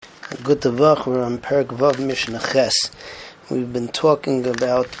Good Tavach, we're on Perek Vav Mishnah Ches. We've been talking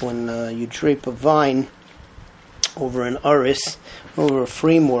about when you drape a vine over an aris, over a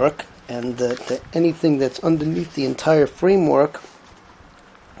framework, and anything that's underneath the entire framework,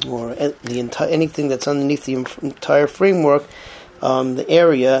 or anything that's underneath the entire framework, the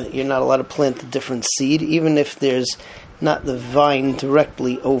area, you're not allowed to plant a different seed, even if there's not the vine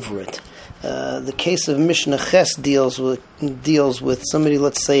directly over it. The case of Mishnah Ches deals with somebody,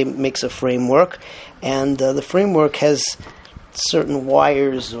 let's say, makes a framework, and the framework has certain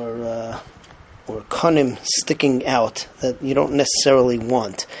wires or konim sticking out that you don't necessarily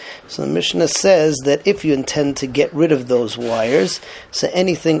want. So the Mishnah says that if you intend to get rid of those wires, so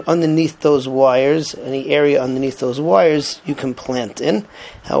anything underneath those wires, any area underneath those wires, you can plant in.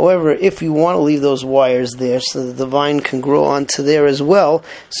 However, if you want to leave those wires there so that the vine can grow onto there as well,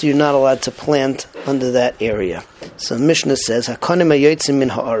 so you're not allowed to plant under that area. So the Mishnah says, HaKonim hayotzim min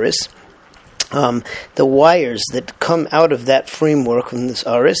ha'aris, the wires that come out of that framework from this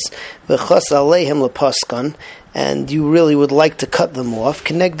aris, v'chas aleihem lepaskan, and you really would like to cut them off,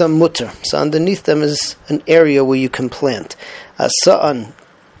 kenegdam mutter. So underneath them is an area where you can plant. Asa'an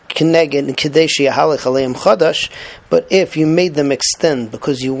keneged kedeshi yahalech aleim chadash. But if you made them extend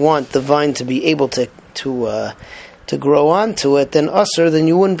because you want the vine to be able to grow onto it, then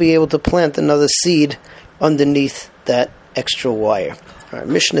you wouldn't be able to plant another seed underneath that extra wire. Right,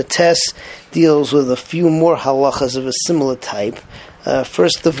 Mishnah Tes deals with a few more halachas of a similar type.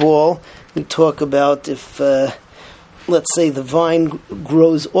 First of all, we talk about if, let's say, the vine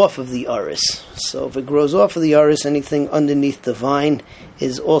grows off of the aris. So if it grows off of the aris, anything underneath the vine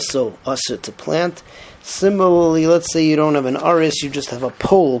is also asur to plant. Similarly, let's say you don't have an aris, you just have a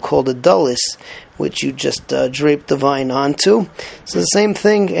pole called a dullis, which you just drape the vine onto. So the same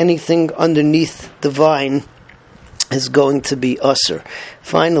thing, anything underneath the vine is going to be asur.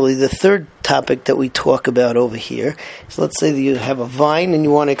 Finally, the third topic that we talk about over here is, let's say that you have a vine and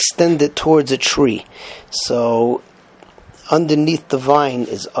you want to extend it towards a tree. So underneath the vine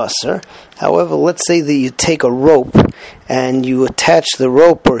is asur. However, let's say that you take a rope and you attach the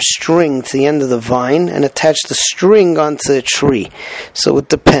rope or string to the end of the vine and attach the string onto the tree. So it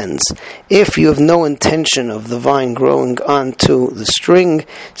depends. If you have no intention of the vine growing onto the string,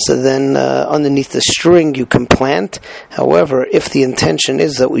 so then underneath the string you can plant. However, if the intention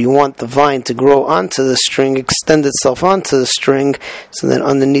is that we want the vine to grow onto the string, extend itself onto the string, so then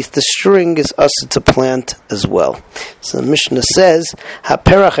underneath the string is asur to plant as well. So the Mishnah says,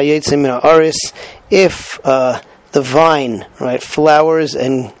 HaPerach hayotzim min ha'aris, if the vine, flowers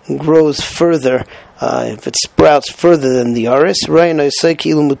and grows further, if it sprouts further than the aris, so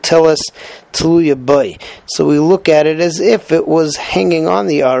we look at it as if it was hanging on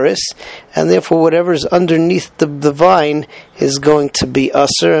the aris, and therefore whatever's underneath the vine is going to be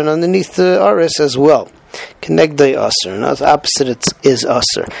asur, and underneath the aris as well. Kenegdai asur, and the opposite is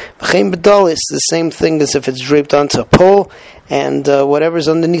asur. B'chein b'dalis, the same thing as if it's draped onto a pole, and whatever's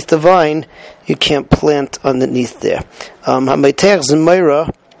underneath the vine, you can't plant underneath there. Hamayteach zemaira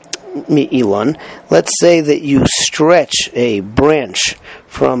mi'ilan. Let's say that you stretch a branch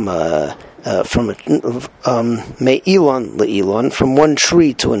from me'ilan le'ilan, from one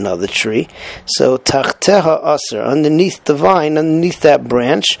tree to another tree. So tachteha asur, underneath the vine, underneath that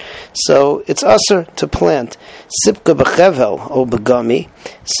branch, so it's asur to plant. Sipka b'chevel o b'gami.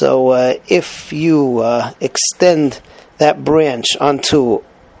 So if you extend that branch onto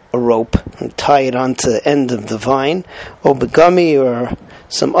a rope and tie it onto the end of the vine, or begami, or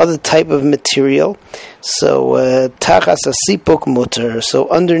some other type of material, so tachas asipuk mutter, so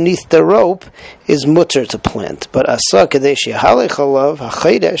underneath the rope is mutter to plant. But asa kadesh yahalech alav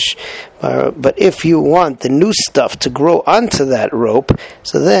hachedesh, but if you want the new stuff to grow onto that rope,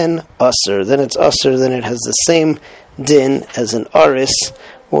 so then asur, then it's asur, then it has the same din as an aris,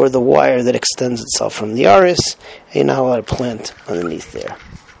 or the wire that extends itself from the aris, and you're not allowed to plant underneath there.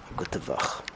 Good tavach.